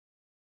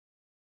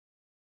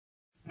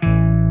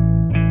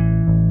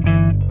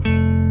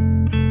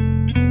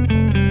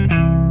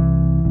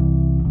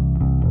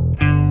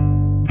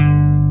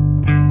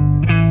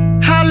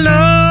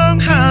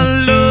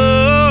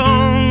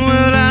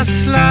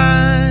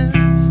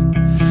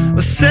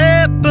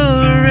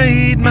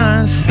believe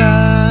my side.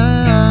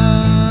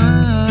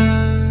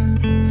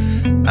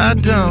 I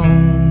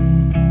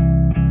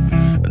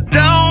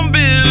don't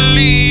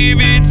believe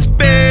it's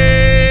been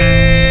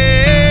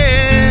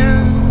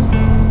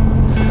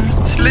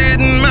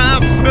slitting my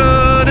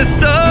throat.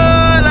 It's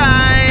all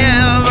I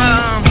ever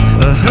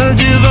heard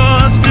your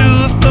voice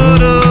through a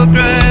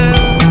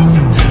photograph.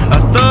 I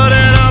thought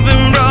that I've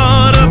been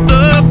brought up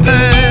the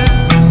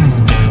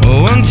past.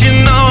 Once you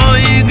know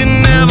you can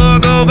never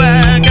go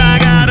back, I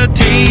gotta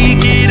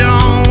take it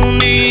on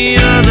the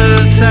other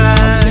side.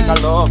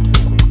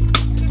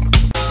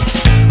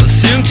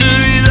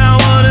 Centuries are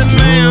what it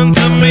meant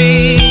to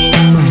me.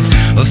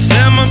 A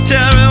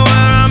cemetery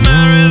where I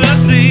marry the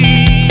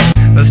sea.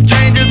 A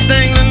stranger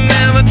thing that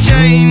never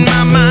changed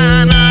my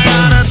mind. I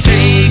gotta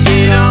take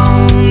it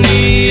on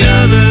the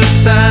other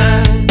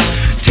side.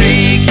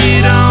 Take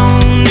it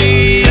on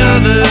the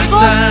other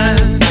side.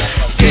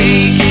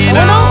 Take it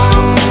on.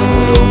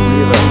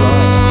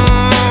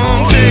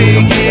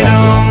 Take it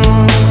on.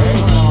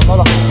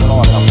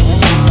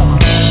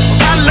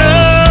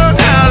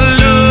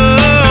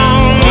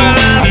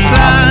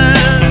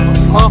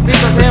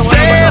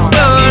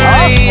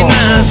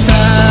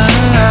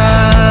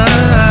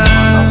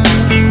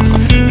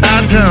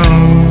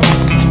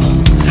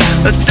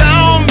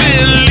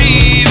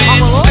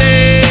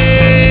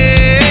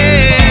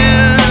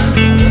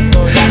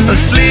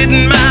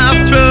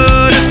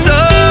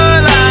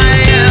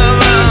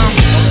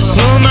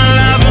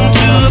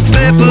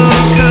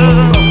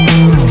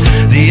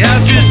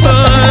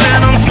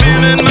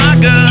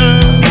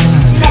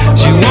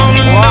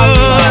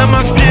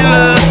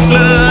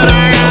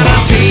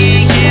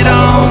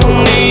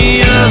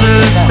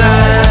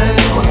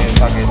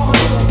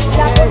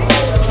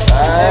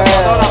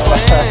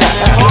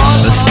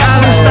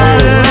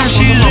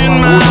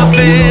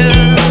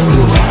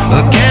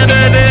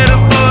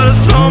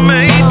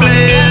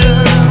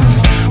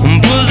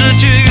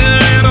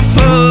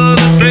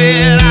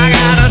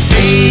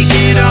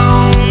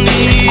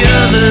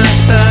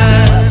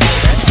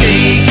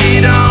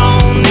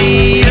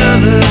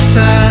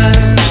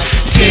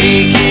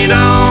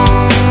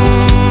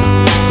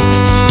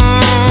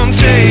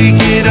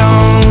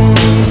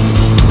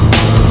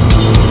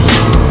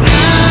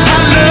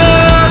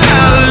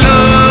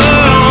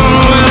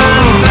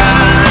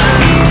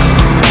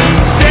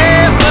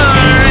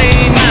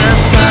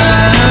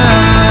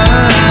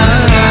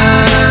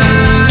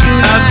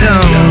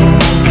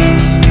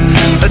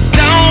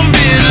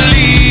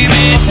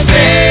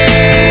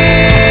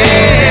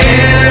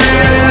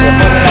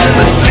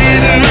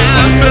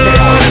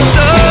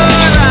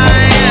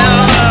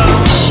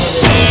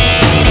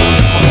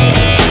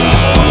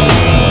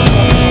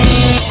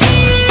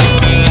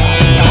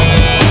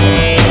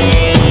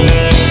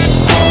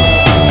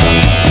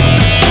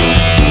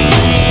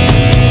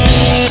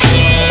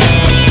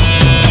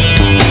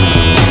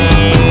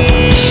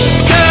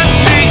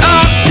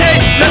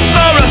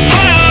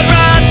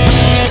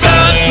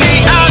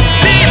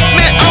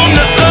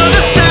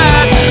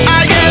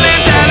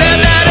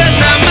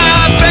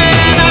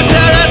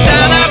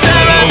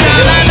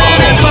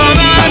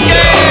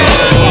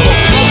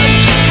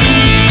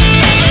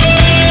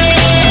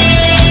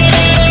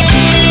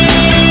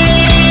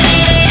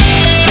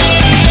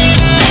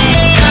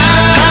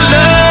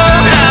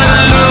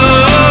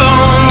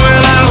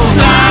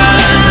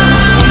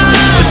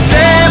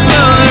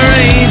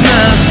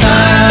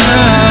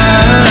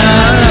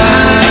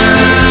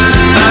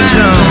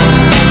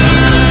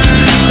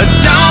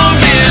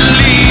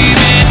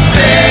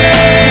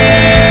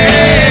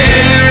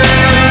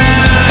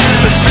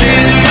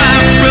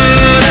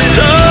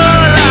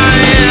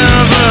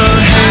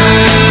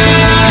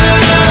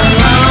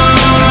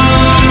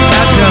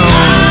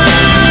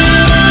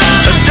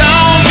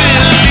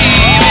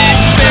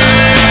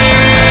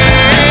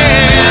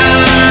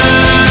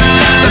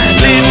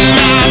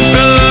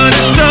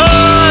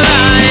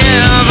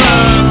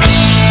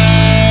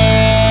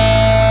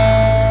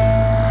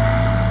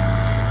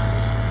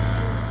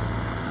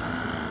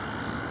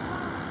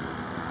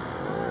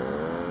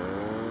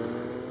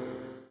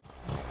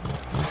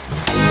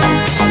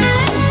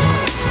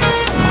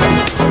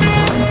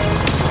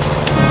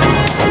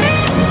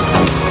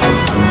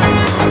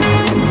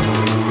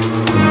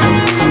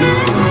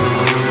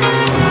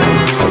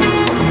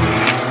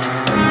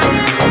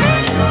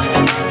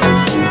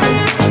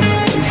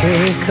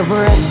 a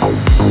breath,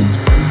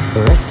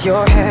 rest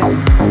your head,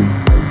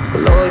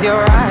 close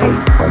your eyes,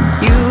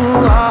 you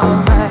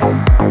are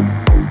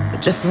right.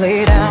 Just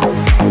lay down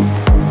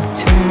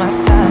to my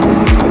side.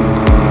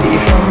 Do you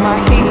feel my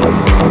heat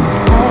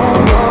on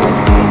your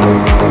skin?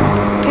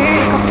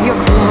 Take off your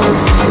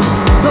clothes,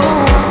 blow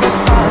up the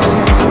fire.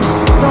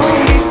 Don't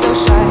be so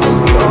shy,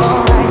 you're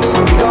right,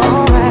 you're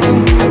right.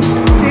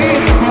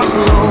 Take off my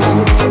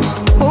clothes,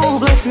 oh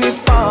bless me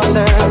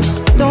Father.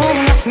 Don't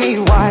ask me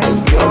why,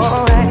 you're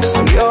right,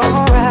 you're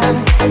right.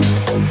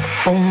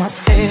 Hold my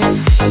step,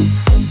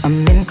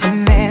 I'm in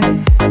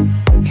command.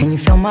 Can you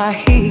feel my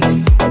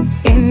hips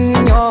in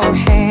your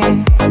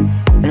hands?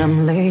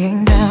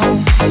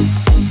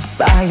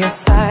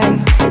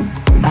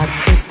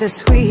 the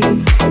sweet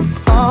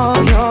of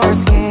your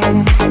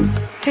skin.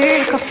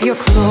 Take off your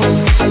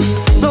clothes,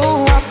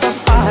 blow out the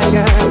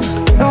fire.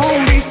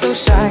 Don't be so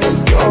shy.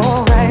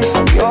 You're right,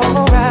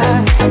 you're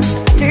right.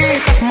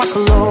 Take off my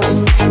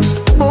clothes.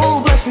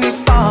 Oh, bless me,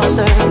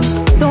 Father.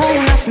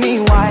 Don't ask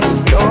me why.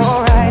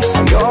 You're right,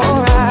 you're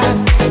right.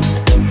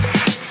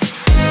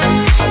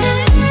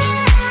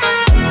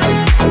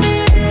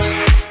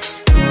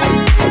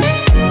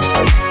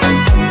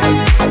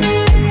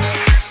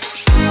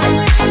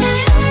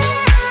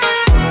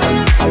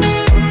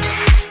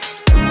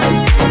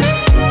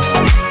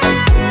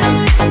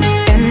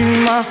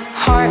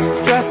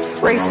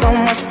 Race so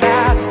much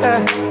faster.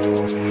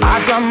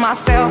 I drown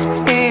myself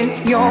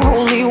in your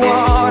holy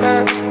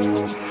water,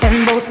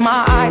 and both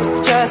my eyes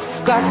just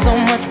got so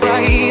much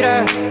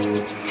brighter.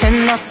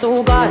 And my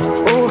soul got,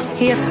 oh,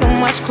 here so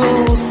much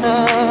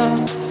closer.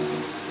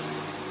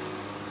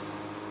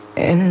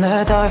 In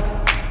the dark,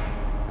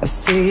 I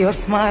see your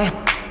smile.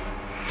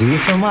 Do you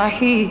feel my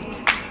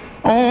heat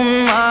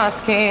on my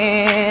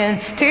skin?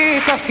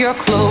 Take off your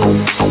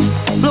clothes,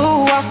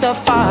 blow out the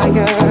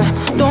fire.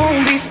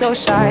 Don't be so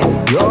shy.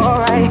 You're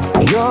right,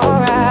 you're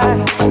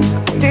right.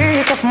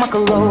 Take off my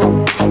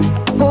clothes.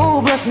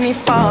 Oh, bless me,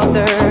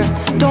 Father.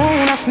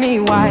 Don't ask me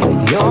why.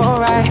 You're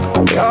right,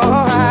 you're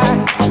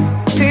right.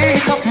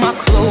 Take off my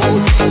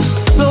clothes,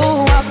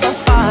 blow out the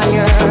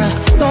fire.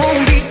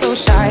 Don't be so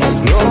shy.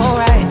 You're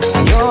right,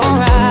 you're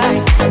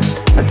right.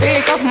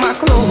 Take off my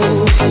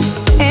clothes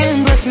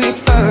and bless me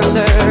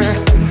further.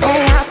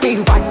 Don't ask me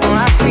why, don't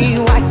ask me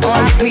why, don't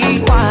ask me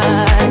why.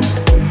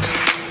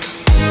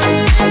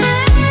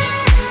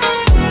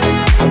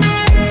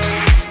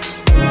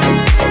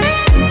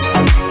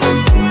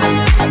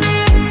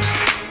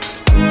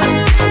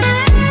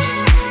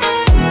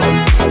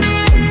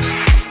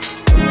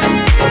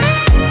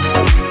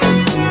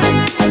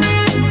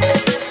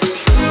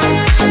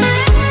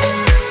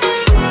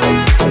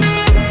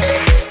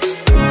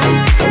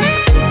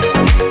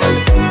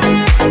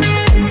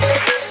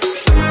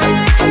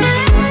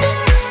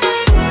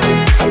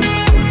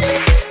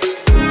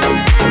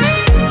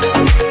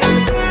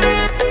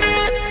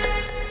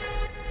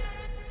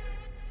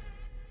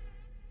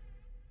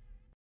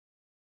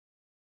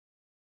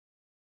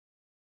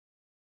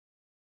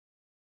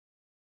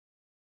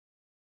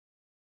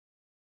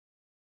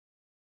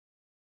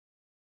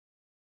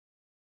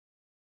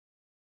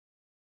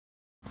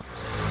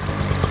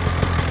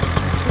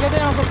 Ya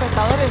tenemos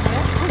espectadores,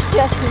 ¿eh?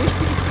 Hostia, sí.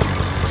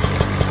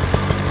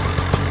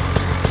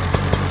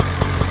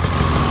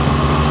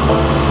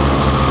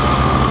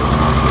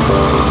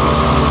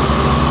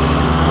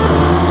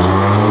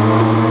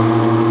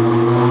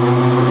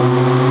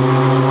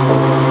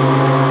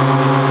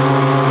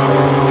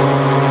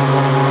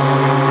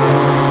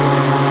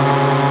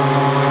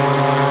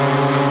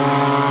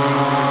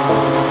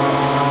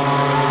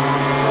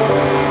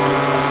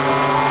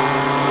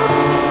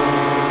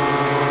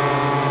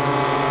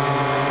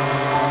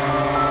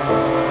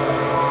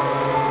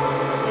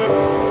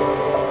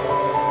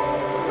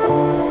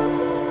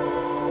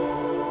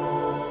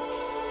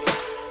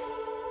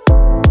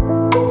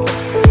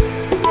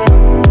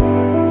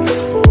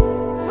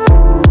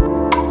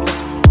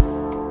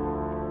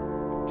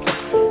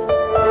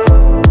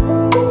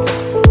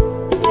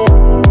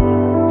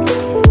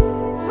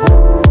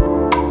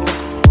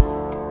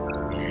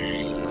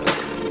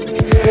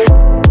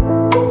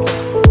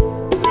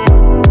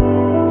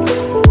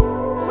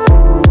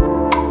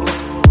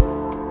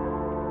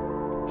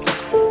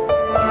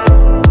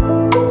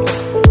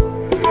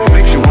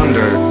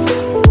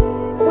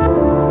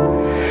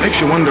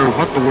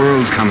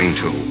 Coming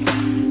to.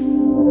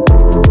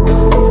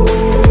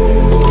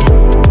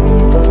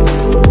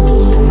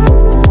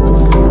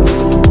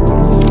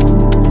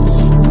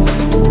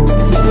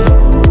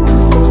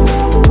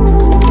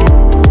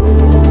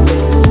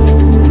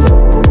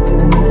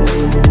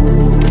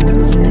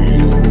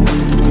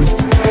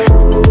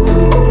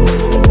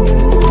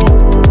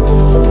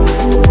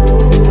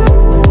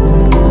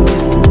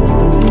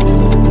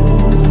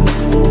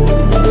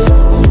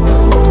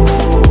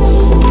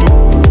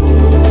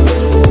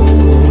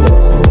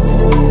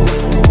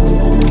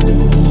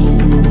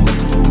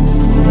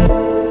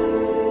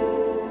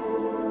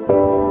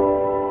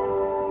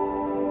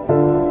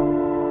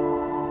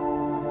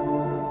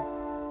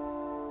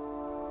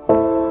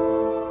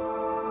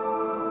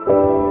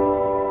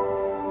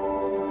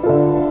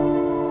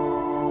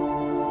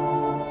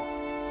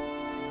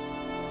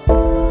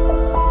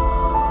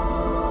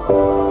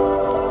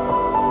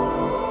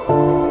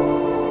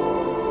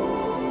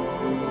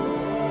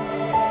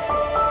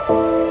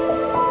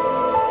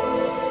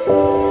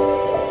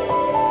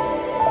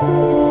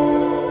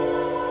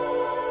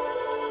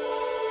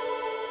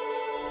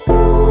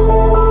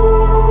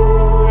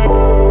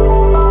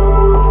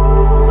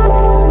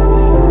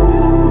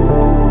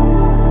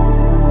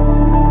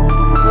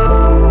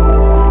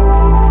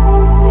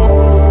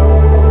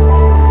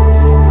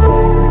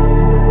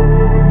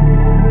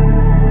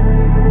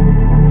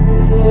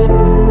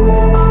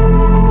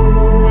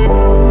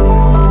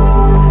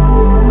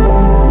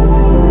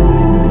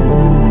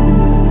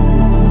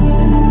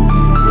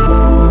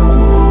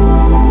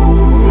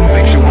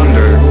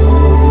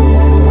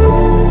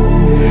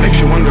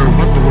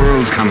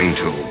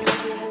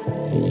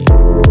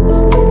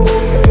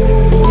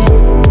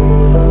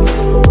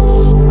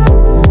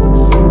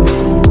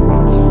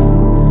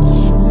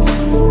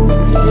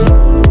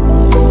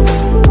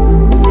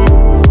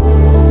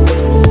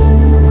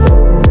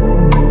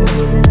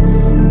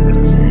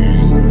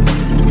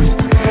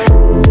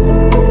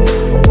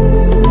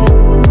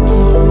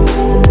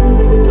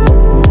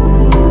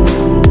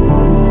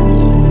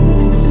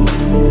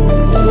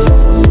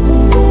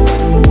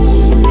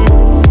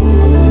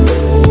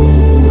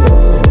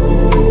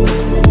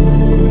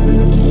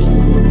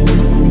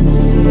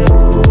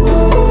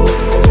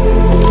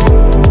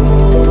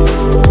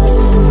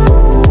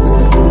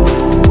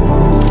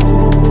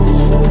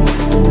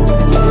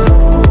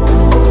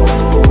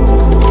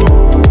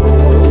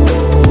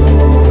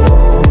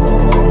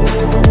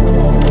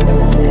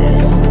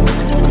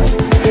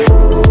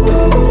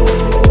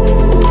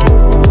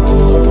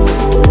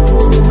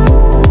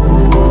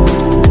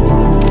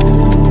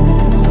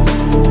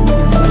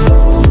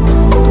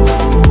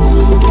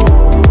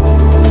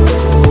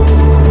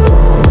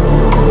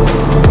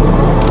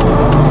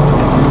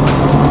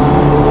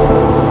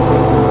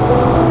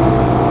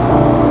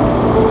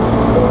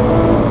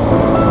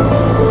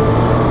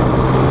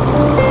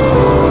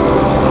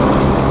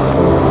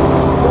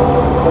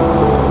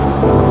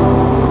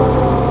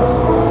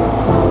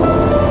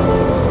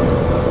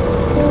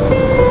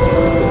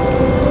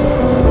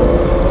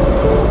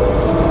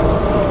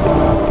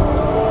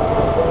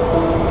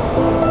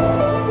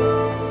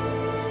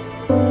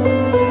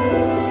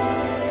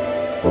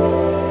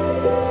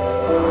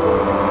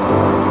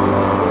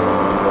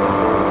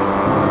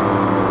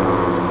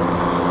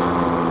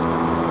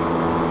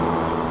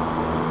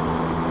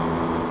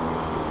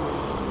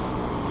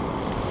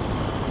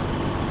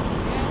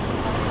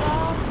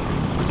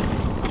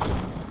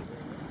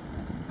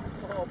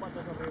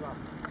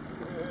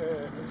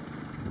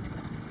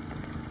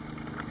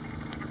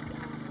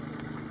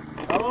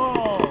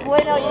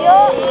 Bueno,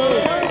 yo...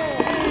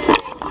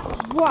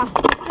 Buah,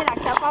 espera,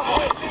 que apago.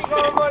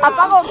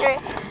 ¿Apago qué?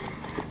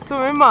 Tú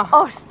misma.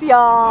 ¡Hostia!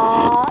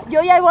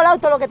 Yo ya he volado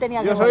todo lo que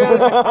tenía que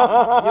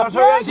volar.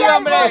 Yo soy el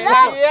hombre.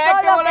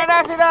 Que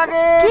volarás en aquí.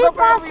 ¡Qué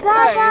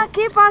pasada!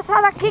 ¡Qué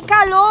pasada! ¡Qué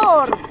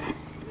calor!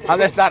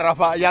 ¿Dónde está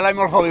Rafa? Ya la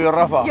hemos jodido,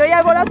 Rafa. Yo ya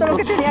he volado todo lo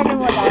que tenía que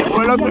volar. El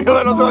vuelo tuyo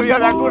del otro día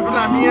de Acus,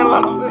 una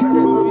mierda.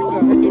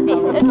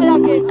 Espera,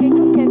 que...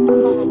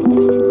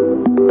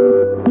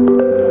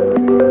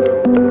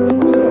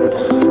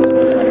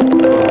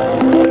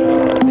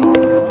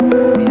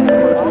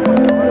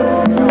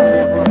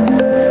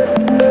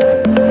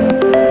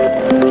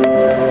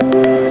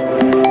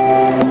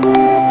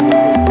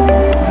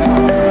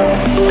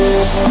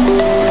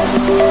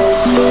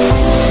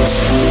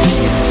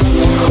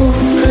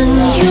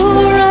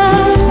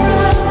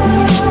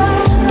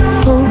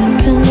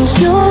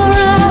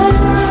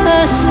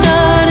 I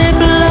started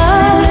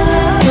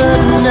blind,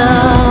 but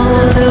now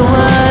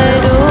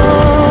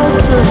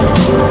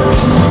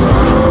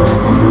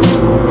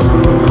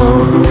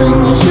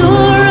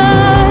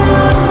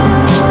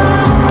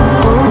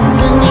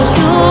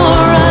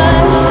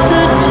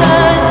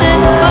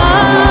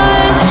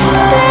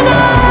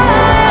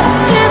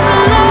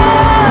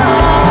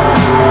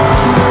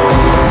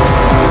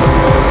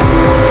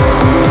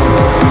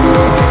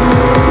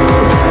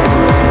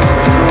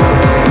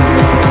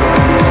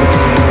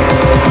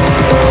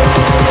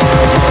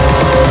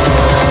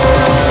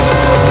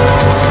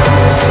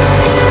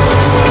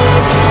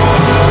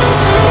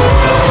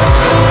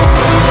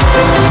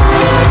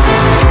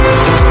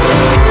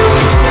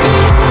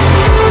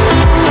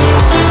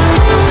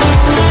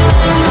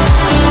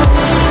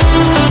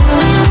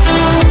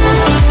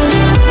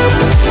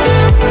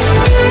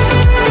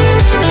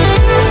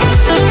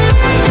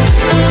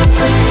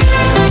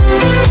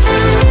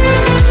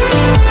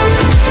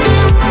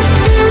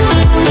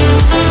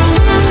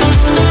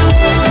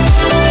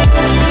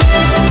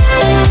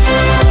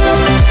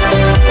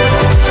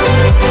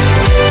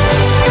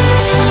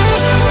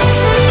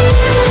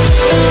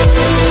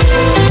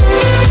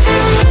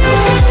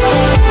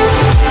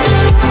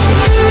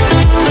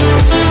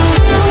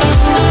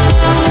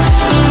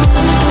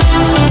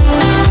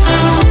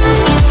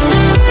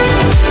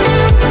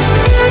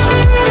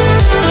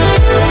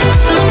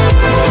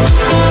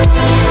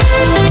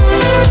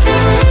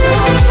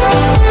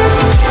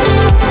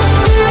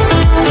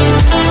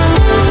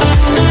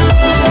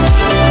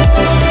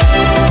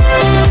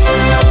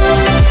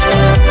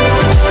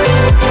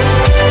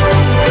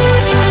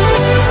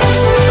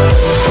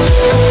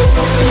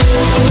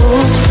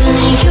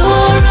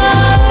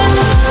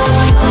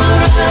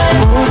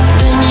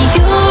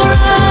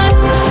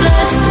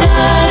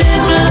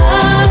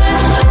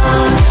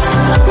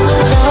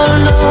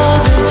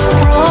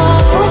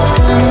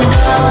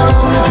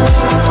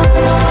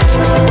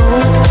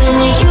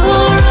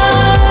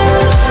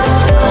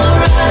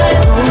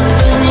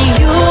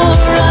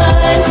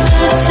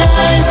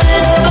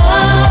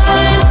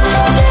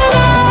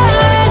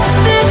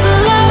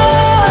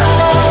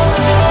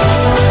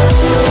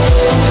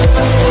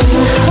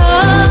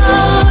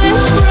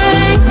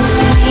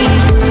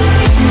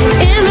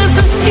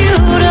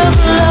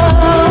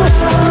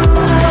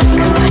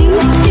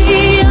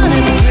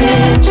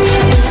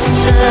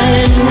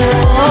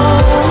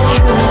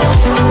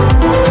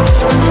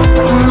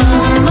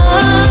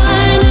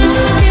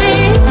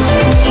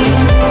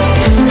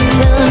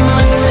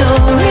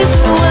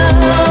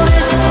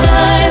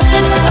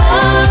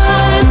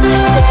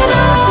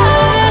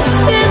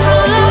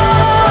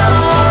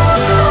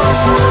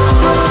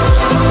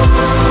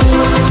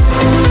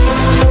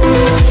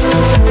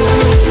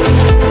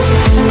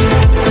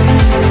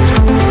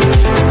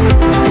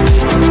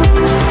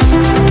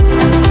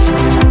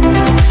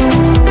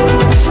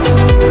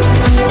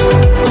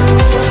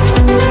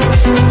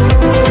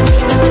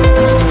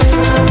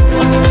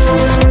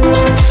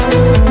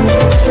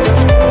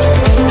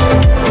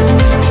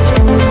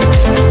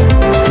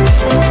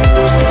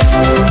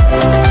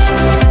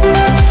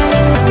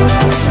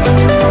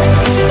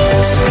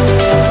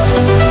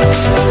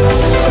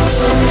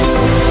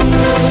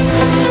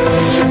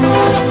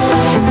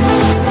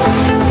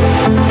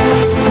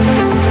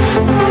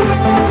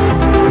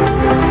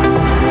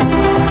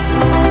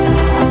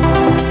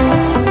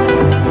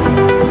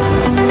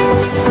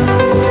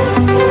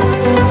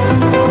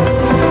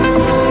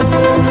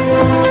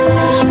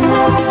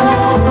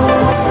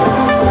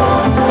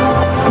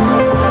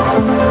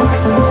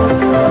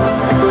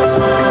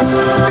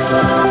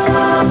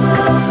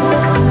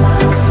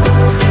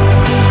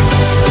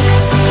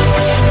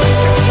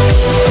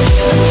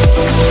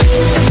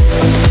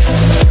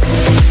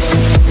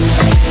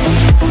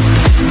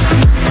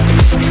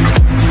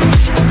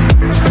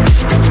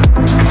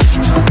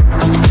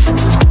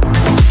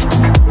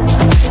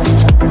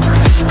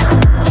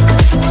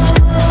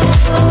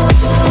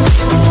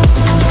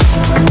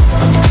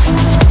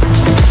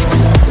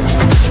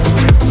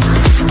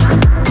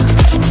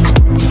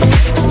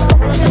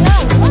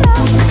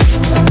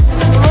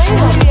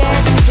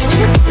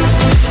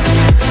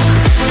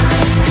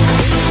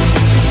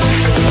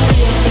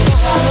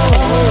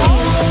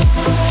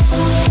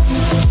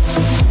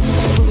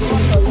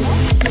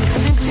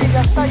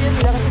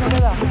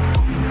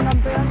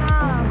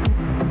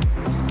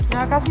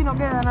casi no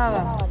queda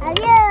nada.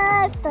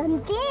 Adiós,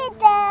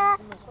 tontita.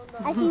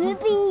 Así me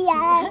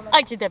pillas.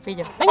 Ay, si te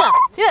pillo. Venga,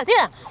 tira,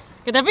 tira.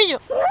 Que te pillo.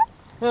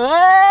 ¡Que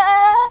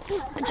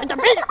te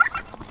pillo!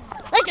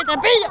 ¡Ay, que te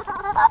pillo!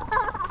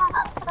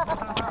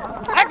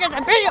 ¡Ay, que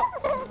te pillo!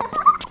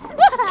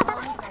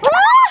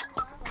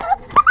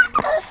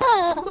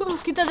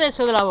 Quítate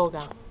eso de la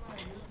boca.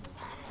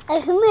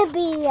 Así me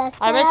pillas.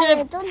 A ver si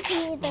me...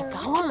 tontito.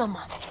 Cago en la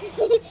madre.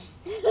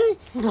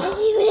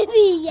 Así me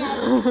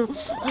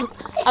pillas.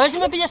 A ver si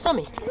me pillas tú a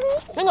mí.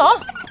 Venga, va.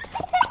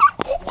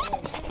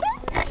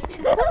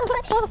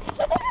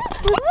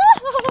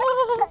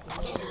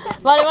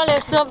 Vale, vale,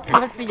 stop.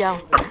 Me has pillado.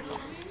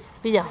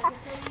 Pillado.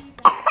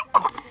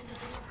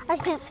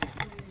 Así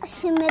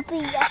me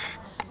pillas.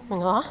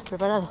 Venga, va,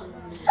 preparado.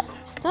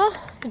 ¿Está?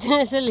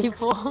 Tienes el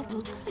hipo.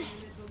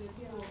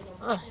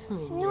 Ay,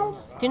 mi niña.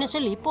 ¿Tienes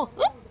el hipo?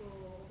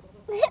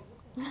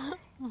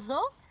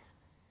 ¿No?